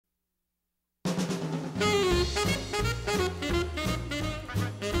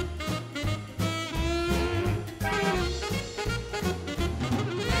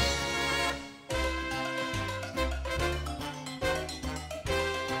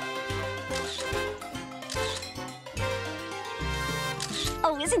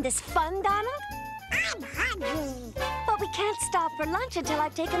isn't this fun, Donald? I'm hungry. But we can't stop for lunch until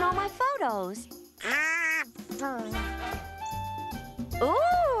I've taken all my photos. Food.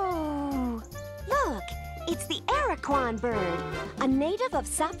 Ooh! Look, it's the Aracuan bird, a native of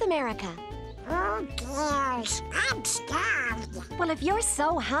South America. Who cares? I'm starved. Well, if you're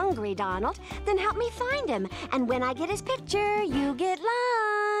so hungry, Donald, then help me find him. And when I get his picture, you get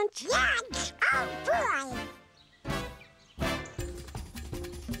lunch. Lunch? Oh, boy.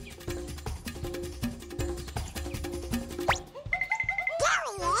 There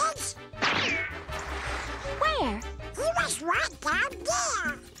he is. Where? He was right down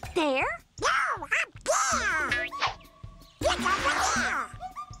there. There? No, up there. Look over there.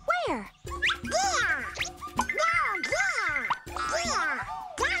 Where? There. No, there. There.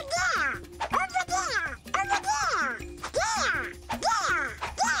 Down there. Over there. Over there. There. There.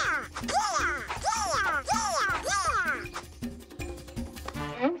 There. There. There.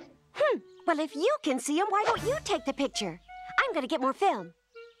 There. Well, if you can see him, why don't you take the picture? I'm gonna get more film.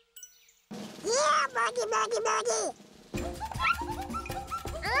 Yeah, Muggy, Muggy, Muggy.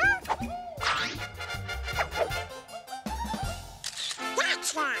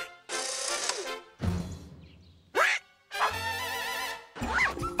 Gotcha.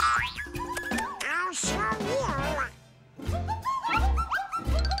 I'll show you.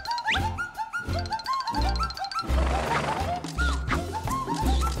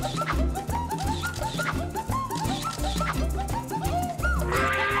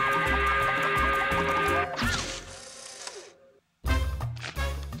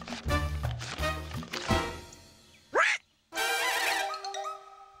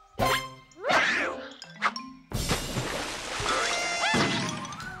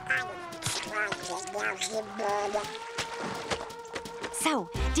 So,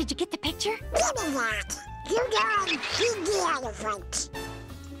 did you get the picture? Give me that. You go and feed the elephant.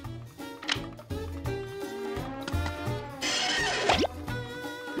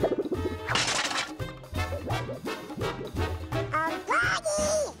 Oh, Buddy!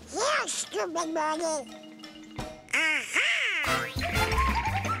 Here, stupid Buddy. Aha!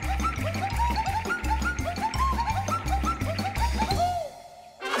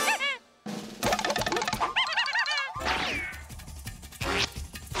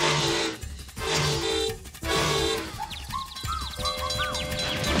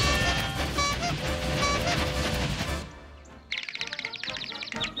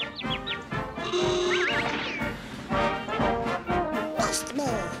 Missed me.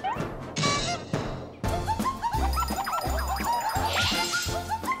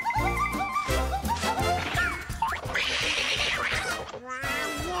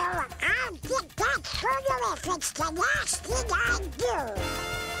 I'll get that photo if it's the last thing I do.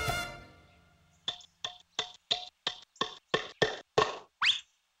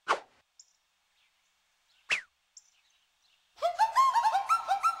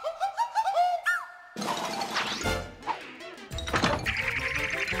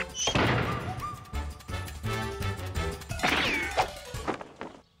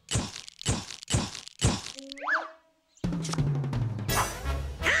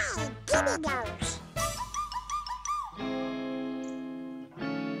 Hey, give me those. Give me that.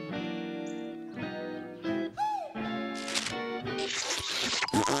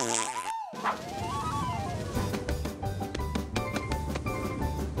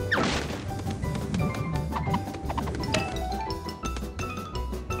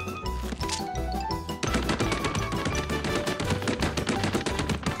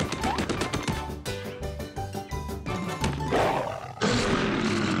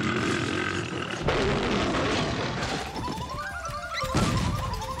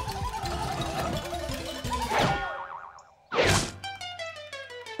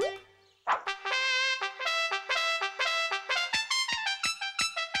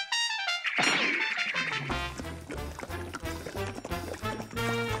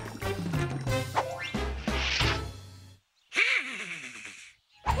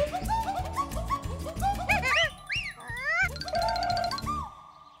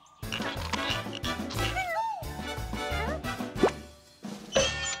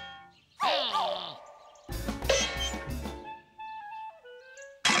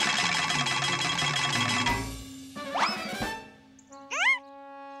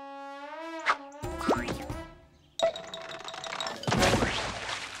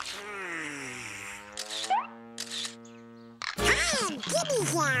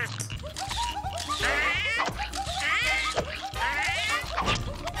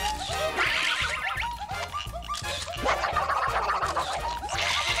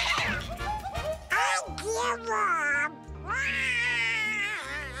 I give up.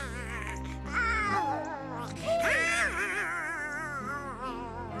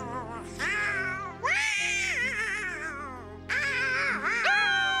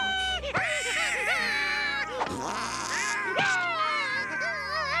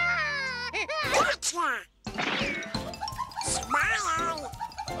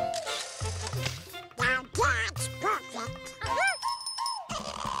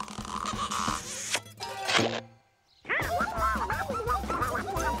 I'll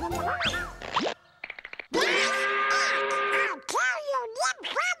tell you limb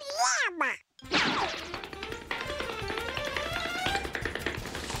from limb.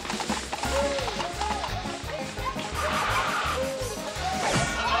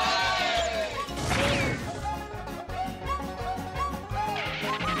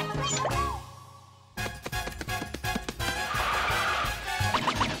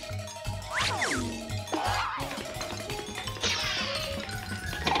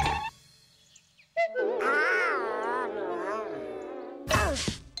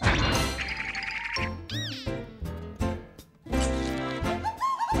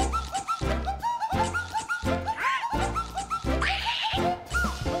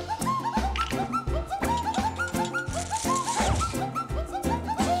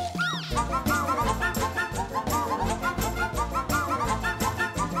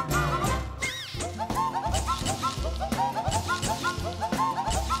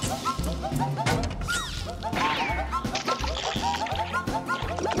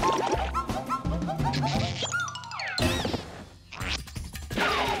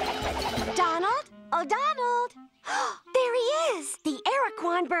 Donald? Oh, Donald! There he is, the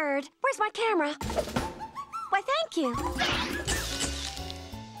Aracuan Bird. Where's my camera? Why, thank you.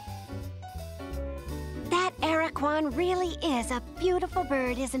 That Aracuan really is a beautiful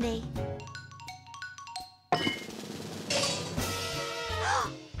bird, isn't he?